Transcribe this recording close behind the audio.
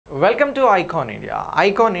Welcome to icon India.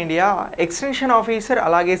 Icon India extension officer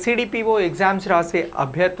అలాగే CDPO exams రాసే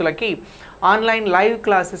అభ్యర్థులకి online live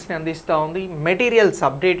క్లాసెస్ని అందిస్తూ ఉంది. మెటీరియల్స్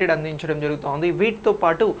అప్డేటెడ్ అందించడం జరుగుతుంది. వీటితో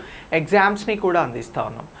పాటు ఎగ్జామ్స్ని కూడా అందిస్తూ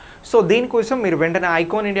ఉన్నాం. సో దీనికోసం మీరు వెంటనే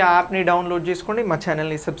ఐకాన్ ఇండియా యాప్ని డౌన్లోడ్ చేసుకోండి, మా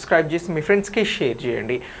ఛానల్ని సబ్స్క్రైబ్ చేసి మీ ఫ్రెండ్స్కి షేర్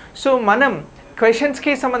చేయండి. సో మనం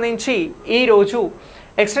క్వశ్చన్స్కి సంబంధించి ఈరోజు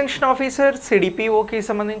ఎక్స్టెన్షన్ ఆఫీసర్ సిడిపిఓకి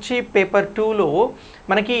సంబంధించి పేపర్ 2లో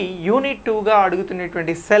మనకి యూనిట్ 2గా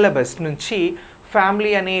అడుగుతున్నటువంటి సిలబస్ నుంచి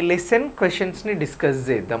ఫ్యామిలీ అనే లెసన్ క్వశ్చన్స్ని డిస్కస్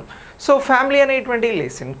చేద్దాం. సో ఫ్యామిలీ అనేటువంటి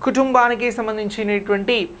లెసన్ కుటుంబానికి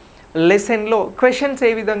సంబంధించినటువంటి లెసన్లో క్వశ్చన్స్ ఏ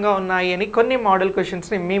విధంగా ఉన్నాయి అని కొన్ని మోడల్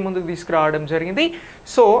క్వశ్చన్స్ని మీ ముందుకు తీసుకురావడం జరిగింది.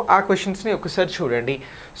 సో ఆ క్వశ్చన్స్ని ఒకసారి చూడండి.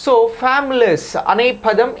 సో ఫ్యామిలీస్ అనే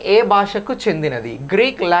పదం ఏ భాషకు చెందినది?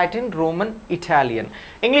 Greek, Latin, Roman, Italian.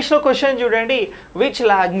 ఇంగ్లీష్లో క్వశ్చన్ చూడండి, which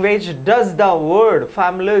language does the word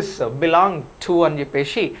families belong to అని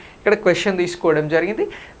చెప్పేసి ఇక్కడ క్వశ్చన్ తీసుకోవడం జరిగింది.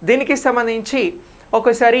 దీనికి సంబంధించి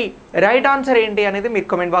ఒకసారి రైట్ ఆన్సర్ ఏంటి అనేది మీరు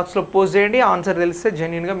కామెంట్ బాక్స్లో పోస్ట్ చేయండి. ఆన్సర్ తెలిస్తే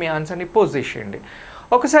జెన్యున్గా మీ ఆన్సర్ని పోస్ట్ చేసేయండి.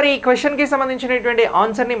 ఒకసారి ఈ క్వశ్చన్కి సంబంధించినటువంటి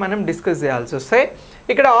ఆన్సర్ని మనం డిస్కస్ చేయాల్సి వస్తే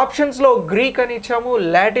ఇక్కడ ఆప్షన్స్లో గ్రీక్ అని ఇచ్చాము,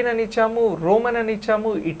 లాటిన్ అని ఇచ్చాము, రోమన్ అని ఇచ్చాము,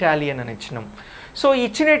 ఇటాలియన్ అని ఇచ్చినాం. సో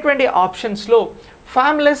ఇచ్చినటువంటి ఆప్షన్స్లో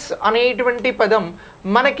ఫ్యామిలీస్ అనేటువంటి పదం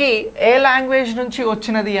మనకి ఏ లాంగ్వేజ్ నుంచి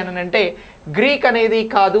వచ్చినది అని అంటే గ్రీక్ అనేది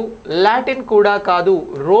కాదు, లాటిన్ కూడా కాదు,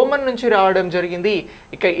 రోమన్ నుంచి రావడం జరిగింది,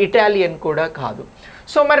 ఇక ఇటాలియన్ కూడా కాదు.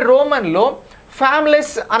 సో మరి రోమన్లో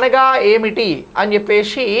ఫ్యామిలీస్ అనగా ఏమిటి అని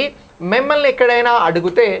చెప్పేసి మిమ్మల్ని ఎక్కడైనా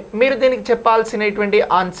అడిగితే మీరు దీనికి చెప్పాల్సినటువంటి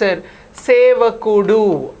ఆన్సర్ సేవకుడు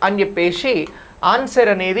అని చెప్పేసి ఆన్సర్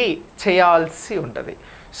అనేది చేయాల్సి ఉంటుంది.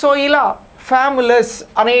 సో ఇలా ఫ్యామిలీస్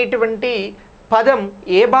అనేటువంటి పదం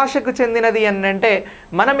ఏ భాషకు చెందినది అని అంటే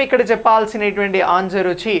మనం ఇక్కడ చెప్పాల్సినటువంటి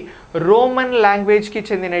ఆన్సర్ వచ్చి రోమన్ లాంగ్వేజ్కి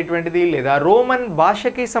చెందినటువంటిది లేదా రోమన్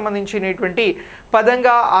భాషకి సంబంధించినటువంటి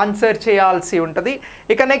పదంగా ఆన్సర్ చేయాల్సి ఉంటుంది.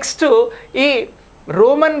 ఇక నెక్స్ట్ ఈ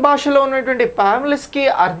రోమన్ భాషలో ఉన్నటువంటి ఫ్యామిలీస్కి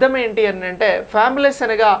అర్థం ఏంటి అని అంటే ఫ్యామిలీస్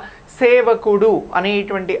అనగా సేవకుడు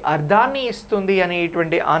అనేటువంటి అర్థాన్ని ఇస్తుంది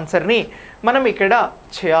అనేటువంటి ఆన్సర్ని మనం ఇక్కడ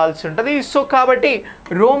చేయాల్సి ఉంటుంది. సో కాబట్టి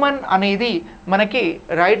రోమన్ అనేది మనకి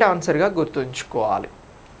రైట్ ఆన్సర్గా గుర్తుంచుకోవాలి.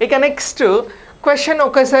 ఇక నెక్స్ట్ క్వశ్చన్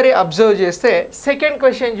ఒకసారి అబ్జర్వ్ చేస్తే సెకండ్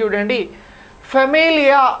క్వశ్చన్ చూడండి,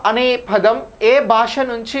 ఫెమిలియా అనే పదం ఏ భాష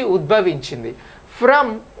నుంచి ఉద్భవించింది?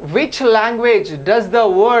 From which language does the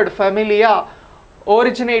word ఫెమిలియా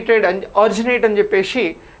originate అని చెప్పేసి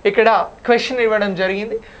ఇక్కడ క్వశ్చన్ ఇవ్వడం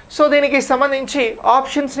జరిగింది. సో దీనికి సంబంధించి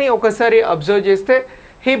ఆప్షన్స్ని ఒకసారి అబ్జర్వ్ చేస్తే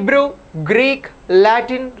హిబ్రూ, గ్రీక్,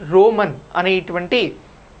 లాటిన్, రోమన్ అనేటువంటి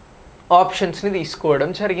ఆప్షన్స్ని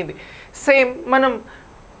తీసుకోవడం జరిగింది. సేమ్ మనం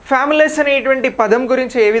ఫ్యామిలీస్ అనేటువంటి పదం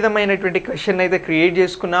గురించి ఏ విధమైనటువంటి క్వశ్చన్ అయితే క్రియేట్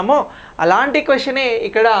చేసుకున్నామో అలాంటి క్వశ్చనే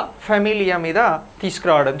ఇక్కడ ఫెమిలియా మీద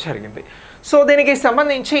తీసుకురావడం జరిగింది. సో దీనికి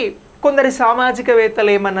సంబంధించి కొందరు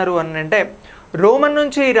సామాజికవేత్తలు ఏమన్నారు అని అంటే రోమన్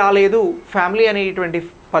నుంచి రాలేదు, ఫ్యామిలీ అనేటువంటి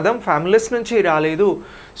పదం ఫ్యామిలీస్ నుంచి రాలేదు.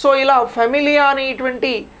 సో ఇలా ఫెమిలియా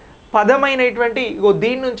అనేటువంటి పదమైనటువంటి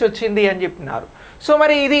దీని నుంచి వచ్చింది అని చెప్పినారు. సో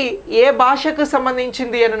మరి ఇది ఏ భాషకు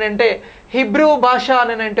సంబంధించింది అని అంటే హిబ్రూ భాష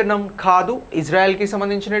అని అంటున్నాం, కాదు. ఇజ్రాయెల్కి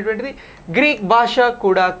సంబంధించినటువంటిది. గ్రీక్ భాష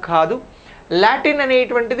కూడా కాదు. లాటిన్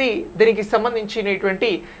అనేటువంటిది దీనికి సంబంధించినటువంటి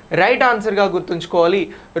రైట్ ఆన్సర్గా గుర్తుంచుకోవాలి.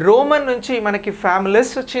 రోమన్ నుంచి మనకి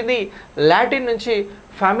ఫ్యామిలీస్ వచ్చింది, లాటిన్ నుంచి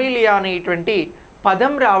ఫ్యామిలియా అనేటువంటి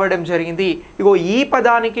పదం రావడం జరిగింది. ఇగో ఈ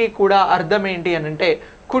పదానికి కూడా అర్థం ఏంటి అని అంటే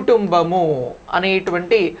కుటుంబము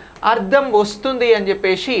అనేటువంటి అర్థం వస్తుంది అని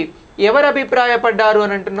చెప్పేసి ఎవరు అభిప్రాయపడ్డారు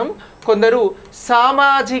అని అంటున్నాం? కొందరు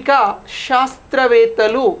సామాజిక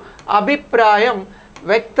శాస్త్రవేత్తలు అభిప్రాయం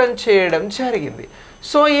వ్యక్తం చేయడం జరిగింది.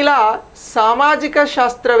 సో ఇలా సామాజిక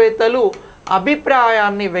శాస్త్రవేత్తలు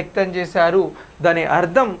అభిప్రాయాన్ని వ్యక్తం చేశారు. దాని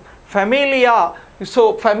అర్థం ఫెమిలియా. సో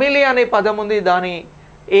ఫెమిలియా అనే పదం ఉంది, దాని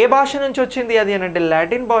ఏ భాష నుంచి వచ్చింది అది అని అంటే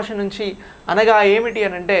లాటిన్ భాష నుంచి. అనగా ఏమిటి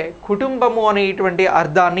అని అంటే కుటుంబము అనేటువంటి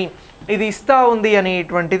అర్థాన్ని ఇది ఇస్తూ ఉంది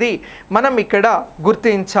అనేటువంటిది మనం ఇక్కడ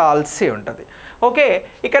గుర్తించాల్సి ఉంటుంది. ఓకే,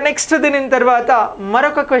 ఇక నెక్స్ట్ దీని తర్వాత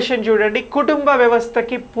మరొక క్వశ్చన్ చూడండి, కుటుంబ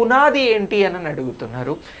వ్యవస్థకి పునాది ఏంటి అని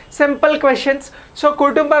అడుగుతున్నారు. Simple questions. సో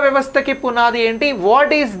కుటుంబ వ్యవస్థకి పునాది ఏంటి?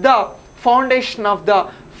 What is the foundation of the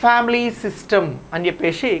family system అని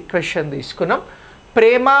చెప్పేసి క్వశ్చన్ తీసుకున్నాం.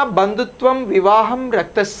 ప్రేమ, బంధుత్వం, వివాహం,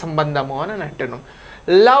 రక్త సంబంధము అని అంటున్నాం.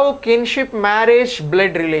 Love, kinship, marriage,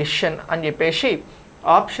 blood relation అని చెప్పేసి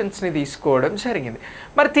ఆప్షన్స్ని తీసుకోవడం జరిగింది.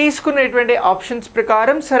 మరి తీసుకునేటువంటి ఆప్షన్స్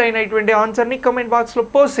ప్రకారం సరైనటువంటి ఆన్సర్ని కామెంట్ బాక్స్లో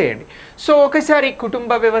పోస్ట్ చేయండి. సో ఒకసారి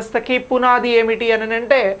కుటుంబ వ్యవస్థకి పునాది ఏమిటి అని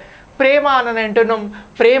అంటే ప్రేమ అని అంటున్నాం,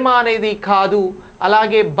 ప్రేమ అనేది కాదు.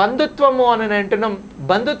 అలాగే బంధుత్వము అని అంటున్నాం,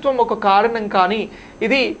 బంధుత్వం ఒక కారణం కానీ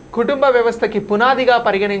ఇది కుటుంబ వ్యవస్థకి పునాదిగా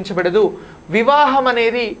పరిగణించబడదు. వివాహం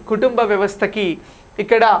అనేది కుటుంబ వ్యవస్థకి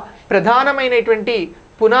ఇక్కడ ప్రధానమైనటువంటి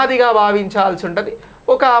పునాదిగా భావించాల్సి ఉంటుంది.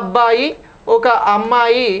 ఒక అబ్బాయి ఒక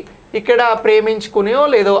అమ్మాయి ఇక్కడ ప్రేమించుకునేో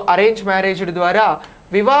లేదో అరేంజ్ మ్యారేజ్ ద్వారా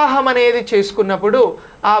వివాహం అనేది చేసుకున్నప్పుడు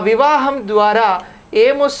ఆ వివాహం ద్వారా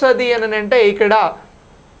ఏమొస్తుంది అని అంటే ఇక్కడ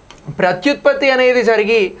ప్రత్యుత్పత్తి అనేది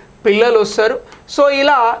జరిగి పిల్లలు వస్తారు. సో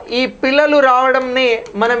ఇలా ఈ పిల్లలు రావడంనే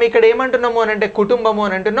మనం ఇక్కడ ఏమంటున్నాము అని అంటే కుటుంబము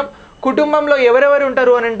అని అంటున్నాం. కుటుంబంలో ఎవరెవరు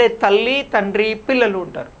ఉంటారు అని అంటే తల్లి తండ్రి పిల్లలు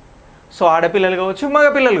ఉంటారు. సో ఆడపిల్లలు కావచ్చు మగ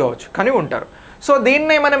పిల్లలు కావచ్చు కానీ ఉంటారు. సో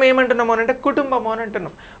దీన్నే మనం ఏమంటున్నాము అని అంటే కుటుంబము అని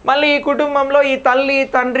అంటున్నాం. మళ్ళీ ఈ కుటుంబంలో ఈ తల్లి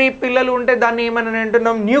తండ్రి పిల్లలు ఉంటే దాన్ని ఏమని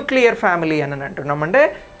అంటున్నాం, న్యూక్లియర్ ఫ్యామిలీ అని అంటున్నాం. అంటే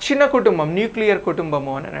చిన్న కుటుంబం, న్యూక్లియర్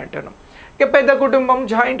కుటుంబము అని అంటున్నాం. ఇక పెద్ద కుటుంబం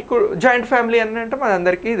జాయింట్ ఫ్యామిలీ అని అంటాం, అది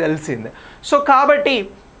అందరికీ తెలిసిందే. సో కాబట్టి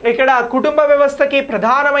ఇక్కడ కుటుంబ వ్యవస్థకి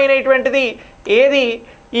ప్రధానమైనటువంటిది ఏది,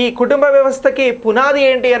 ఈ కుటుంబ వ్యవస్థకి పునాది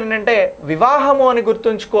ఏంటి అని అంటే వివాహము అని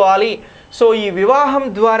గుర్తుంచుకోవాలి. సో ఈ వివాహం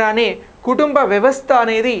ద్వారానే కుటుంబ వ్యవస్థ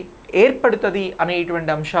అనేది ఏర్పడుతుంది అనేటువంటి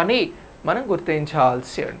అంశాన్ని మనం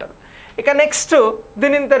గుర్తించాల్సి ఉంటుంది. ఇక నెక్స్ట్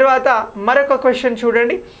దీని తర్వాత మరొక క్వశ్చన్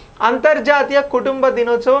చూడండి. అంతర్జాతీయ కుటుంబ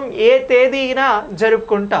దినోత్సవం ఏ తేదీన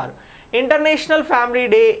జరుపుకుంటారు? International family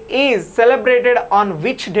day is celebrated on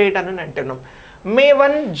which date అని అంటున్నాం. May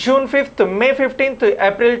 1, June 5th, May 15th,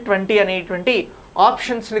 April 20 అనేటువంటి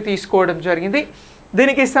ఆప్షన్స్ని తీసుకోవడం జరిగింది.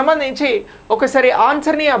 దీనికి సంబంధించి ఒకసారి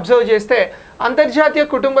ఆన్సర్ని అబ్జర్వ్ చేస్తే అంతర్జాతీయ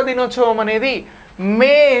కుటుంబ దినోత్సవం అనేది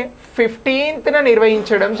మే 15న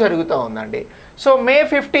నిర్వహించడం జరుగుతూ ఉందండి. సో మే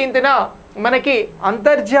 15న మనకి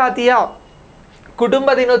అంతర్జాతీయ కుటుంబ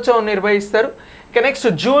దినోత్సవం నిర్వహిస్తారు. ఇక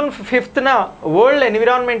next June 5న world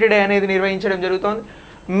environment day అనేది నిర్వహించడం జరుగుతుంది.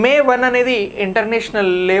 మే 1 అనేది ఇంటర్నేషనల్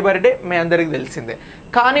లేబర్ డే, మీ అందరికీ తెలిసిందే.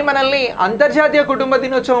 కానీ మనల్ని అంతర్జాతీయ కుటుంబ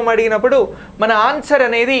దినోత్సవం అడిగినప్పుడు మన ఆన్సర్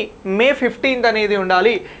అనేది మే 15th అనేది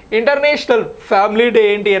ఉండాలి. ఇంటర్నేషనల్ ఫ్యామిలీ డే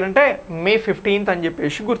ఏంటి అని అంటే మే 15th అని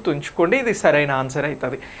చెప్పేసి గుర్తుంచుకోండి, ఇది సరైన ఆన్సర్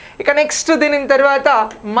అవుతుంది. ఇక నెక్స్ట్ దీని తర్వాత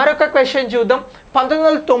మరొక క్వశ్చన్ చూద్దాం.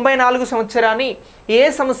 1994 సంవత్సరాన్ని ఏ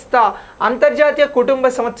సంస్థ అంతర్జాతీయ కుటుంబ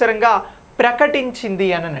సంవత్సరంగా ప్రకటించింది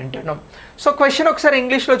అని అంటున్నాం. సో క్వశ్చన్ ఒకసారి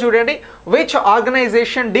ఇంగ్లీష్లో చూడండి. Which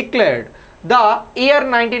organisation declared the year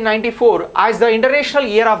 1994 as the international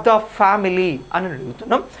year of the family అని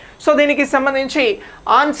అడుగుతున్నాం. సో దీనికి సంబంధించి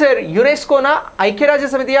ఆన్సర్ యునెస్కోనా, ఐక్యరాజ్య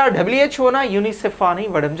సమితియా, డబ్ల్యూహెచ్ఓనా, యూనిసెఫ్ అని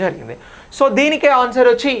ఇవ్వడం జరిగింది. సో దీనికి ఆన్సర్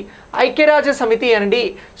వచ్చి ఐక్యరాజ్య సమితి అండి.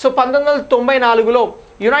 సో 1994లో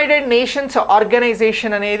యునైటెడ్ నేషన్స్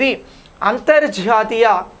ఆర్గనైజేషన్ అనేది అంతర్జాతీయ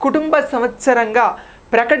కుటుంబ సంవత్సరంగా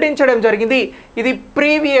ప్రకటించడం జరిగింది. ఇది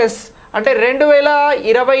ప్రీవియస్ అంటే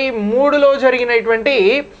 2023లో జరిగినటువంటి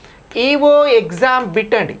ఈఓ ఎగ్జామ్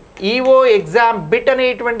బిట్ అండి. ఈఓ ఎగ్జామ్ బిట్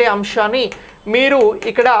అనేటువంటి అంశాన్ని మీరు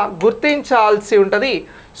ఇక్కడ గుర్తించాల్సి ఉంటుంది.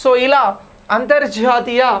 సో ఇలా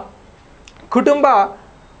అంతర్జాతీయ కుటుంబ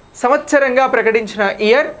సంవత్సరంగా ప్రకటించిన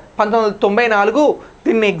ఇయర్ 1994.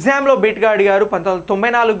 దీన్ని ఎగ్జామ్లో బిట్గా అడిగారు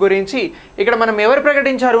 1994 గురించి. ఇక్కడ మనం ఎవరు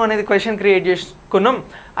ప్రకటించారు అనేది క్వశ్చన్ క్రియేట్ చేసుకున్నాం,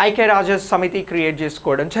 ఐక్యరాజ్య సమితి క్రియేట్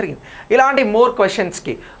చేసుకోవడం జరిగింది. ఇలాంటి మోర్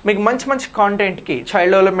క్వశ్చన్స్కి మీకు మంచి మంచి కాంటెంట్కి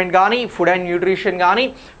చైల్డ్ డెవలప్మెంట్ కానీ, ఫుడ్ అండ్ న్యూట్రిషన్ కానీ,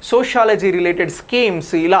 సోషాలజీ రిలేటెడ్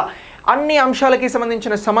స్కీమ్స్, ఇలా అన్ని అంశాలకి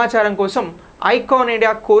సంబంధించిన సమాచారం కోసం ఐకాన్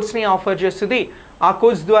ఇండియా కోర్స్ని ఆఫర్ చేస్తుంది. ఆ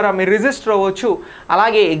కోర్స్ ద్వారా మీరు రిజిస్టర్ అవ్వచ్చు.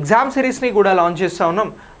 అలాగే ఎగ్జామ్ సిరీస్ని కూడా లాంచ్ చేస్తూ ఉన్నాం,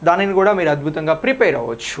 దానిని కూడా మీరు అద్భుతంగా ప్రిపేర్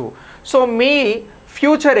అవ్వచ్చు. సో మీ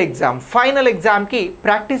ఫ్యూచర్ ఎగ్జామ్, ఫైనల్ ఎగ్జామ్కి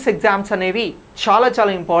ప్రాక్టీస్ ఎగ్జామ్స్ అనేవి చాలా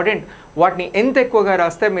చాలా ఇంపార్టెంట్. వాటిని ఎంత ఎక్కువగా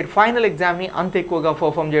రాస్తే మీరు ఫైనల్ ఎగ్జామ్ని అంత ఎక్కువగా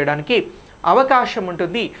పర్ఫామ్ చేయడానికి అవకాశం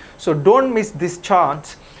ఉంటుంది. So don't miss this chance.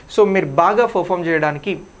 So మీరు బాగా పర్ఫామ్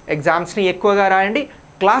చేయడానికి ఎగ్జామ్స్ని ఎక్కువగా రాయండి,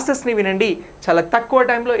 క్లాసెస్ని వినండి, చాలా తక్కువ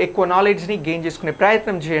టైంలో ఎక్కువ నాలెడ్జ్ని గెయిన్ చేసుకునే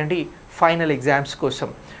ప్రయత్నం చేయండి ఫైనల్ ఎగ్జామ్స్ కోసం.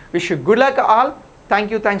 Wish you good luck all.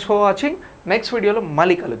 Thank you, thanks for watching. Next వీడియోలో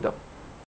మళ్ళీ కలుద్దాం.